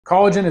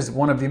Collagen is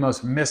one of the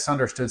most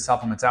misunderstood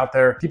supplements out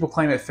there. People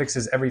claim it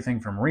fixes everything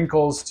from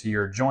wrinkles to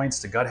your joints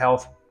to gut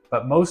health,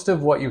 but most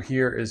of what you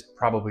hear is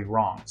probably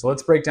wrong. So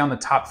let's break down the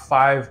top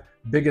 5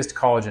 biggest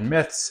collagen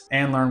myths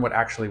and learn what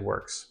actually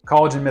works.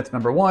 Collagen myth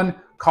number 1,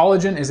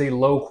 collagen is a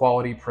low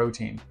quality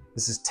protein.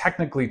 This is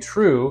technically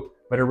true,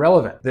 but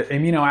irrelevant. The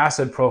amino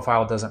acid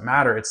profile doesn't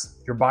matter.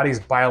 It's your body's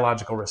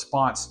biological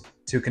response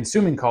to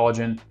consuming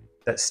collagen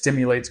that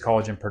stimulates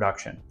collagen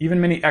production.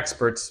 Even many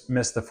experts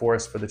miss the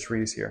forest for the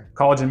trees here.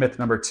 Collagen myth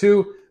number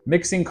 2,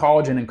 mixing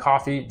collagen in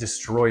coffee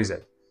destroys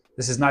it.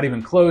 This is not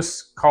even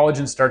close.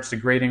 Collagen starts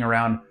degrading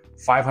around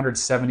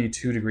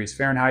 572 degrees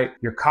Fahrenheit.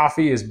 Your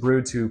coffee is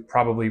brewed to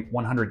probably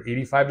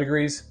 185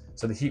 degrees,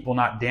 so the heat will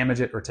not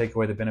damage it or take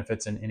away the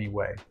benefits in any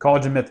way.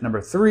 Collagen myth number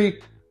 3,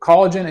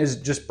 collagen is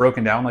just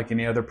broken down like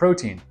any other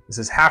protein. This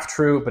is half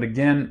true, but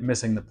again,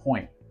 missing the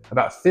point.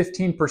 About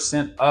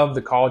 15% of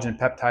the collagen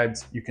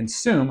peptides you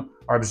consume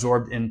are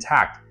absorbed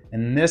intact,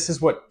 and this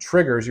is what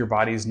triggers your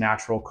body's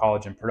natural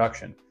collagen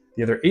production.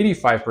 The other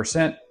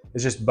 85%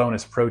 is just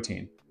bonus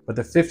protein, but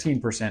the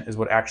 15% is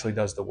what actually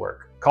does the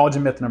work.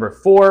 Collagen myth number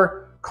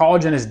 4,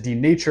 collagen is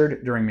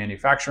denatured during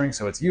manufacturing,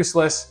 so it's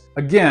useless.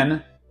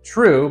 Again,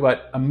 true,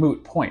 but a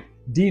moot point.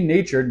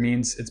 Denatured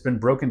means it's been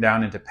broken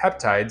down into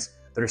peptides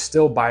that are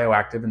still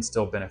bioactive and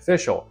still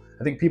beneficial.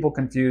 I think people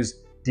confuse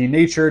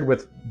denatured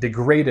with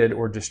degraded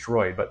or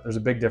destroyed, but there's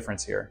a big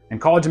difference here. And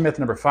collagen myth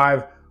number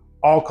 5,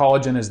 all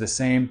collagen is the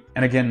same.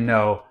 And again,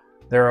 no,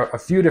 there are a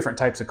few different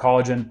types of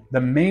collagen. The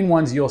main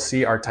ones you'll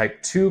see are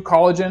type 2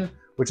 collagen,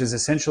 which is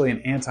essentially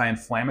an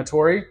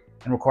anti-inflammatory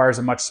and requires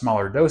a much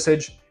smaller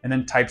dosage. And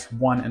then types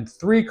 1 and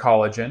 3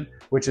 collagen,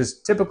 which is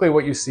typically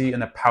what you see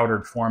in the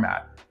powdered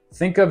format.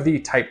 Think of the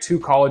type 2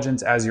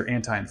 collagens as your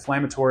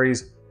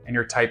anti-inflammatories and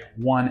your type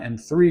 1 and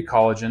 3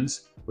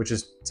 collagens, which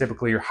is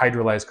typically your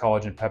hydrolyzed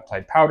collagen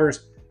peptide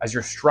powders, as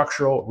your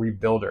structural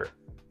rebuilder.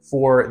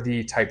 For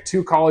the type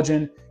 2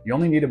 collagen, you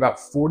only need about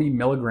 40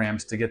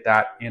 milligrams to get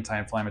that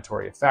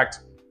anti-inflammatory effect.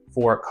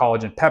 For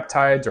collagen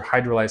peptides or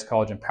hydrolyzed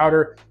collagen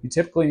powder, you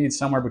typically need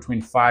somewhere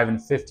between 5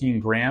 and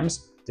 15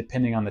 grams,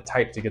 depending on the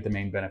type, to get the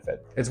main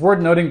benefit. It's worth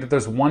noting that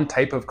there's one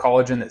type of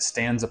collagen that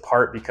stands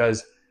apart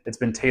because it's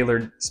been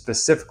tailored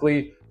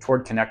specifically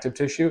toward connective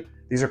tissue.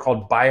 These are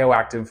called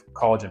bioactive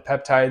collagen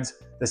peptides.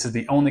 This is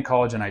the only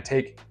collagen I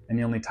take and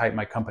the only type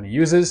my company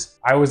uses.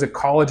 I was a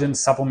collagen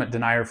supplement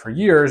denier for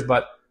years,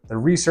 but the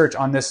research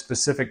on this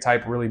specific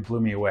type really blew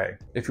me away.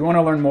 If you want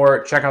to learn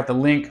more, check out the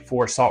link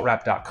for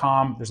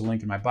saltwrap.com. There's a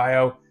link in my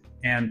bio,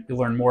 and you'll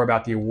learn more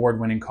about the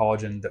award-winning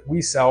collagen that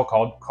we sell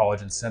called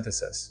Collagen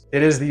Synthesis.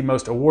 It is the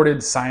most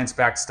awarded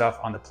science-backed stuff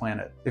on the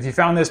planet. If you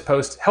found this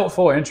post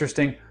helpful or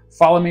interesting,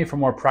 follow me for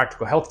more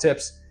practical health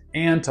tips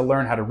and to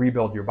learn how to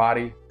rebuild your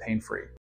body pain-free.